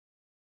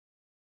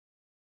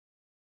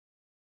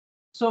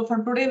So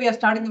for today, we are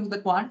starting with the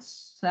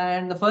quants,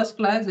 and the first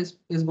class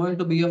is going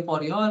to be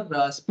for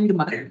your speed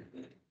math.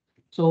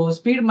 So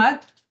speed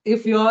math,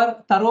 if you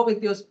are thorough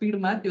with your speed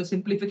math, your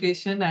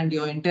simplification and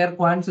your entire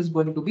quants is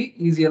going to be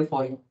easier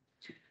for you.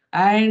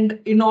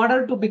 And in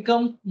order to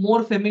become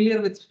more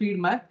familiar with speed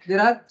math, there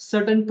are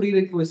certain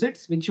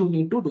prerequisites which you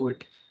need to do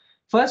it.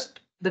 First,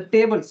 the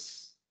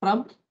tables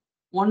from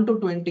 1 to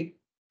 20.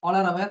 All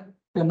are aware?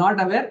 If you're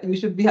not aware, you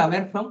should be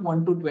aware from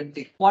 1 to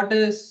 20. What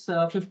is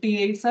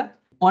 58, sir?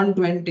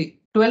 120.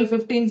 12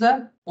 15s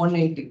are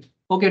 180.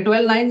 Okay,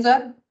 12 9s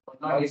are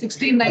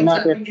 16 9s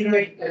are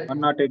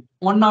 108.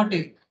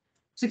 108.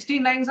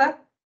 16 9s are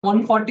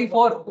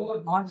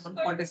 144, not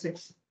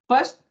 146.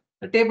 First,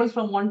 the tables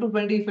from 1 to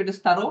 20, if it is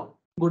thorough,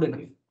 good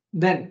enough.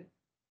 Then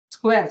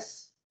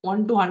squares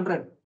 1 to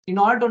 100. In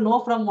order to know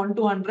from 1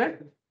 to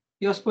 100,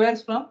 your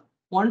squares from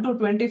 1 to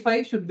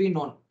 25 should be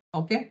known.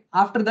 Okay.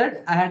 After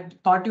that, I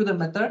had taught you the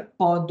method.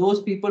 For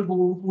those people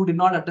who did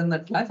not attend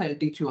that class, I'll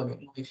teach you again.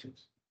 No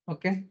issues.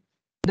 Okay.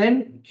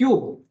 Then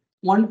cube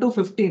 1 to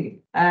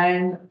 15.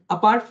 And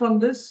apart from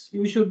this,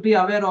 you should be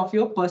aware of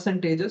your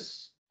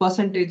percentages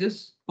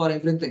for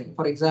everything.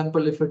 For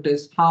example, if it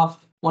is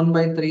half, 1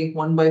 by 3,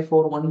 1 by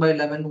 4, 1 by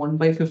 11, 1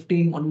 by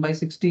 15, 1 by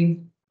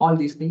 16, all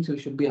these things you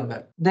should be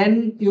aware.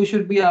 Then you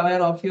should be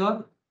aware of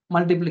your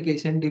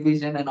multiplication,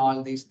 division, and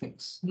all these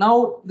things.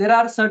 Now, there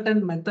are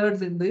certain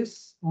methods in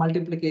this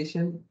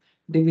multiplication,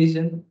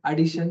 division,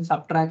 addition,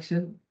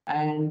 subtraction,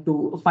 and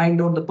to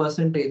find out the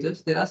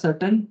percentages, there are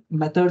certain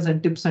methods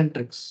and tips and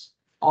tricks,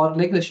 or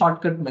like the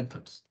shortcut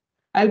methods.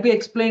 I'll be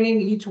explaining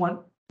each one.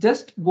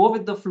 Just go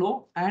with the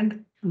flow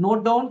and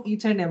note down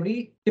each and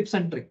every tips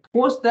and trick.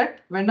 Post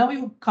that whenever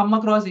you come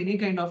across any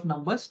kind of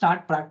numbers,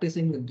 start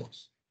practicing with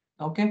those.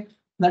 Okay,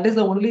 that is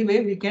the only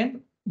way we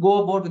can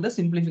go about with the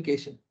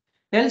simplification.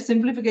 Else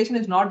simplification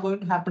is not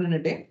going to happen in a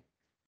day.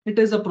 It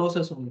is a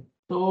process only.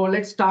 So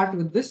let's start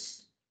with this.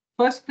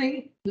 First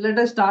thing, let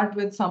us start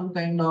with some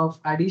kind of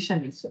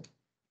addition itself.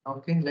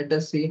 Okay, let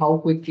us see how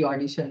quick your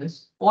addition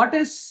is. What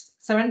is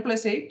 7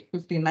 plus 8?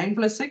 15. 9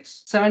 plus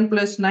 6? 7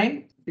 plus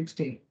 9?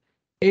 16.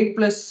 8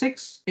 plus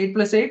 6? 8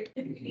 plus 8?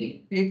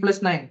 8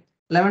 plus 9.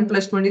 11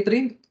 plus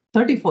 23?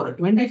 34.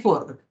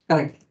 24.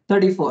 Correct.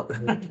 34.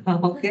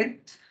 Okay.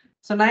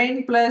 So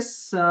 9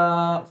 plus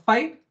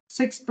 5?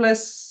 6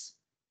 plus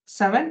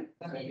 7?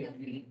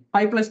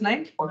 5 plus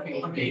 9?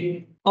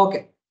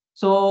 Okay.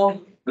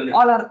 So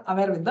all are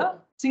aware with the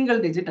single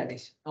digit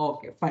addition.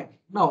 Okay, fine.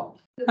 Now,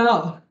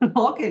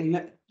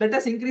 okay, let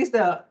us increase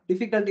the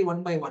difficulty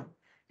one by one.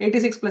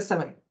 86 plus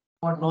 7.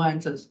 What? No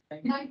answers.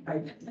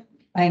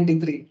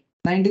 93.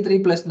 93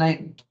 plus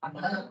 9.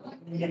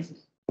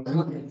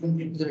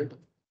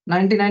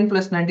 99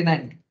 plus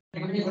 99.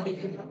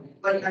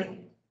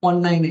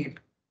 198.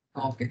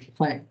 Okay,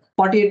 fine.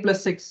 48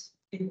 plus 6.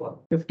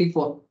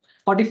 54.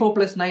 44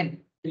 plus 9.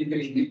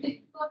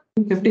 53.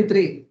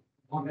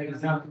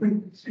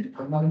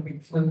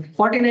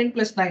 49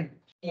 plus 9.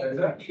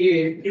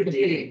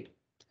 88.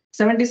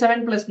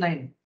 77 plus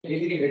 9.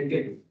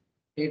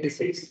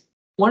 86.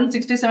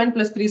 167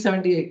 plus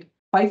 378.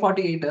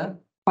 548.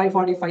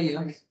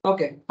 545.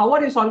 Okay. How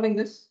are you solving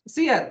this?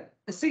 See here.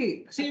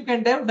 See, you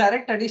can do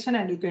direct addition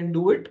and you can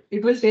do it.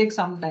 It will take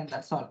some time.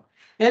 That's all.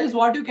 Else,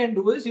 what you can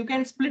do is you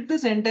can split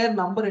this entire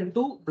number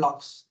into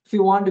blocks. If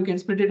you want, you can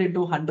split it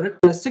into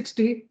 100 plus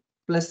 60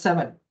 plus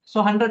 7. So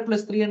 100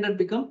 plus 300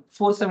 become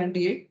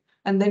 478.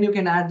 And then you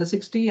can add the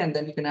 60 and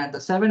then you can add the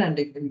 7 and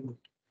it will do it.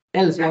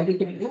 Else, what you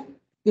can do?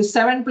 This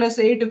 7 plus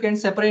 8, you can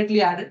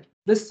separately add it.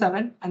 This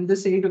 7 and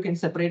this 8, you can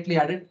separately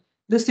add it.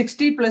 This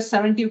 60 plus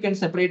 70, you can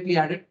separately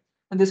add it.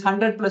 And this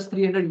 100 plus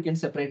 300, you can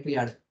separately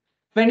add it.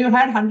 When you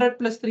had 100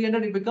 plus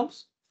 300, it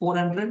becomes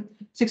 400.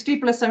 60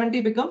 plus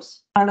 70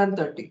 becomes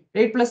 130.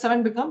 8 plus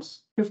 7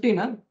 becomes 15.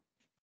 Huh?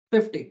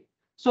 50.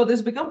 So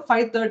this becomes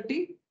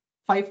 530,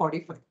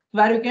 545.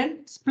 Where you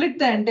can split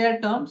the entire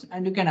terms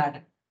and you can add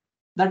it.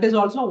 That is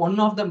also one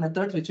of the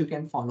methods which you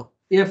can follow.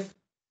 If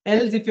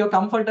you're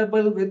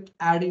comfortable with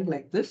adding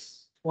like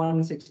this,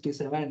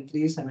 167,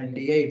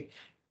 378,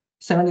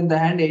 7 in the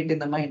hand, 8 in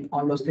the mind,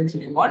 all those things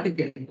if you want, you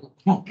can do.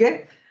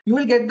 Okay. You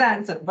will get the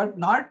answer, but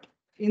not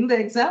in the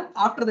exam,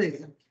 after the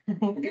exam.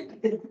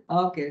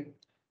 Okay.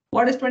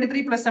 What is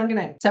 23 plus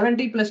 79?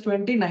 70 plus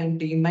 20,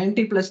 90.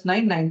 90 plus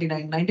 9,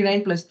 99.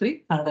 99 plus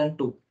 3,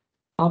 102.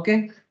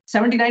 Okay.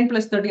 79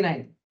 plus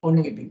 39,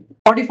 180.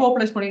 44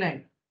 plus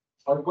 29.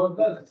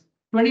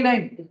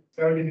 29.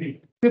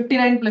 73.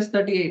 59 plus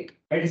 38.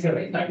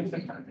 87.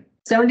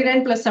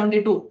 79 plus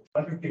 72.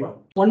 151.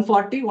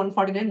 140,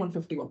 149,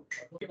 151.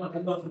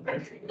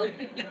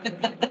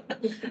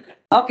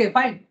 Okay,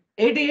 fine.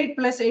 88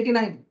 plus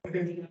 89.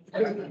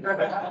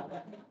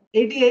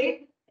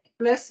 88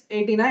 plus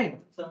 89.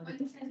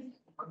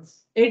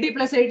 80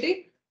 plus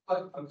 80.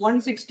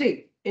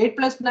 160. 8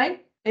 plus 9.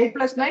 8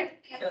 plus 9.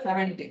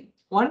 70.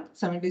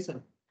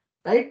 177.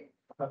 Right?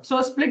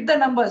 So split the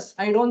numbers.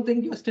 I don't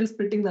think you're still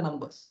splitting the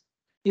numbers.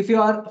 If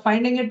you are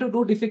finding it to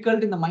do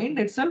difficult in the mind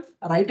itself,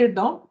 write it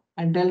down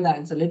and tell the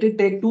answer. Let it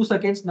take 2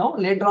 seconds now.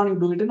 Later on, you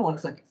do it in 1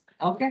 second.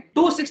 Okay.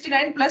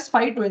 269 plus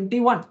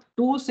 521.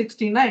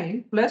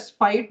 269 plus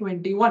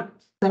 521.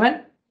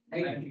 7?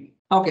 8.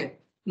 Okay.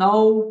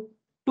 Now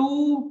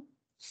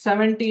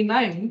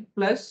 279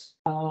 plus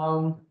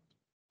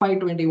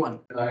 521.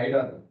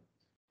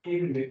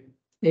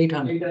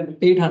 800.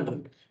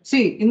 800.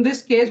 See, in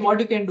this case, what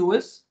you can do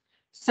is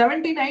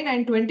 79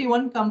 and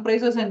 21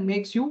 comprises and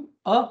makes you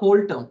a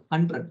whole term,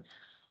 100.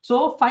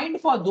 So find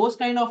for those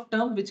kind of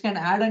terms which can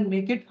add and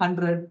make it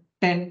 100,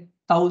 10,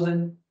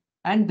 1000,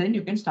 and then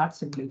you can start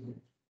simplifying.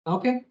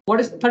 Okay.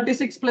 What is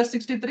 36 plus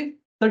 63?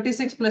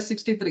 36 plus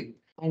 63.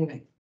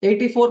 Anyway,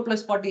 84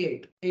 plus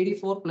 48.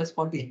 84 plus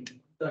 48.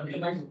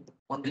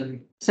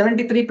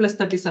 73 plus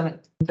 37.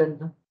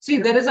 See,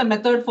 there is a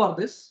method for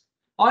this.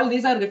 All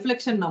these are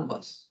reflection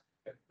numbers,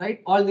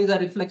 right? All these are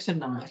reflection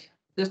numbers.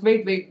 Just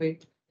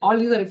wait. All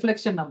these are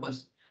reflection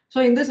numbers.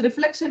 So in this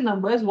reflection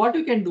numbers, what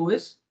you can do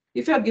is,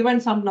 if you are given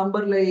some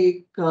number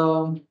like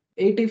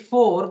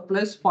 84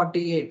 plus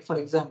 48, for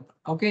example,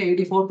 okay,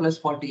 84 plus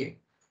 48.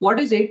 What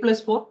is 8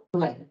 plus 4?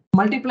 12.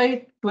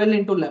 Multiply 12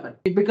 into 11.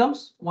 It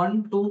becomes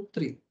 1, 2,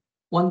 3,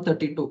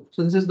 132.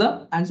 So this is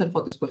the answer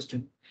for this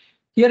question.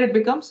 Here it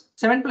becomes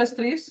 7 plus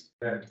 3 is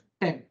 10.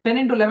 10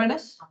 into 11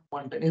 is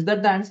 110. Is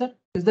that the answer?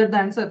 Is that the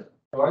answer?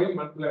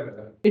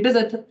 It is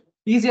an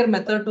easier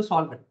method to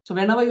solve it. So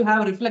whenever you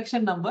have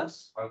reflection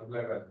numbers,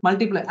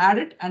 multiply, add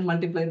it and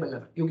multiply by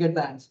 11. You get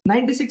the answer.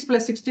 96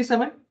 plus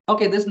 67.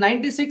 Okay, this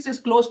 96 is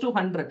close to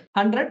 100.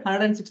 100,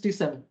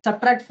 167.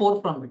 Subtract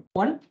 4 from it.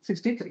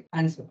 163.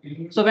 Answer.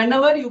 So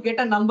whenever you get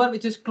a number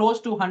which is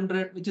close to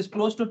 100, which is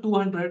close to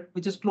 200,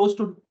 which is close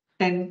to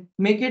 10,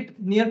 make it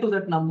near to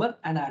that number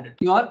and add it.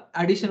 Your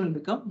addition will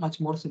become much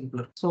more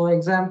simpler. So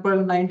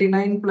example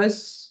 99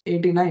 plus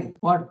 89.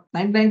 What?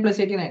 99 plus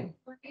 89?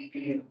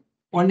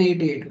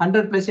 188.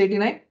 100 plus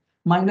 89?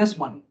 Minus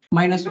 1.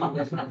 Minus 1.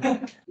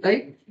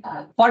 Right?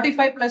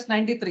 45 plus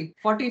 93.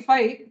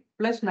 45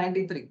 plus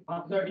 93.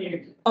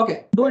 38.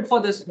 Okay, do it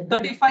for this.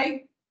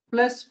 35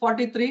 plus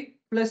 43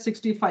 plus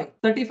 65.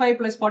 35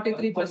 plus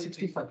 43 plus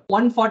 65.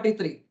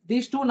 143.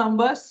 These two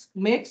numbers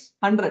makes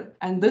 100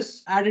 and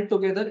this added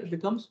together it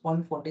becomes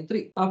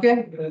 143.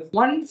 Okay.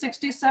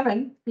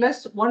 167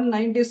 plus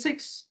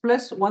 196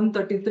 plus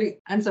 133.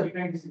 Answer.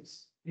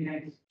 496.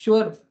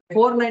 Sure.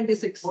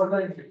 496.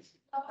 496.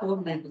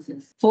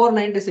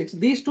 496.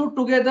 These two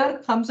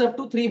together comes up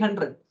to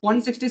 300.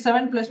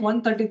 167 plus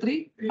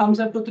 133 comes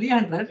up to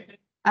 300.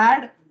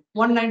 Add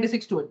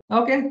 196 to it.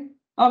 Okay.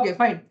 Okay,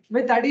 fine.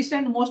 With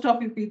addition, most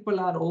of you people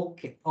are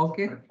okay.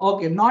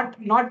 Okay.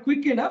 Not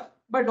quick enough,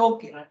 but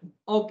okay.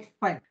 Okay,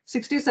 fine.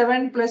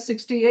 67 plus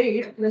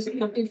 68 plus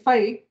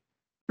 35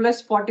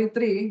 plus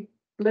 43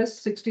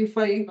 plus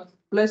 65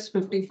 plus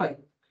 55.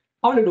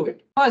 How to do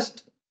it?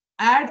 First,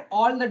 add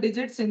all the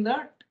digits in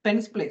the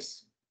tens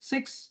place.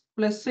 6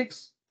 plus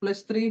 6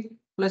 plus 3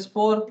 plus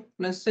 4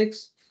 plus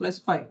 6 plus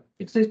 5.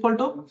 It's equal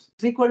to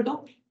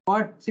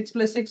what? 6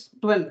 plus 6,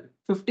 12,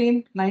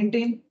 15,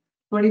 19,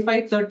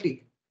 25,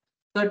 30.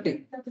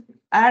 30.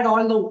 Add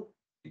all the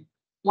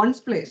ones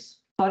place.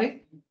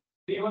 Sorry.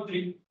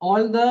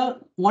 All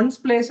the ones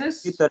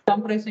places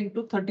comprising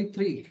to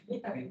 33.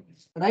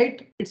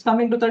 Right? It's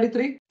coming to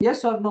 33.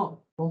 Yes or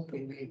no?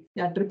 Okay, wait.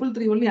 Yeah,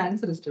 333 only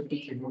answer is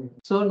 33.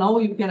 So now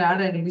you can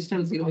add an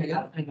additional 0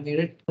 here and made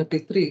it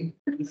 33.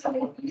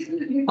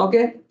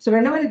 Okay. So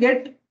whenever you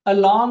get a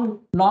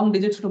long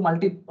digits to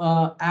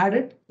add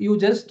it, you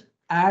just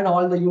add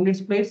all the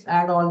units place,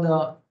 add all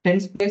the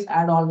tens place,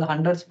 add all the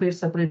hundreds place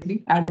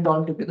separately, add it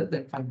all together,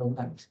 then find out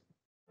the answer.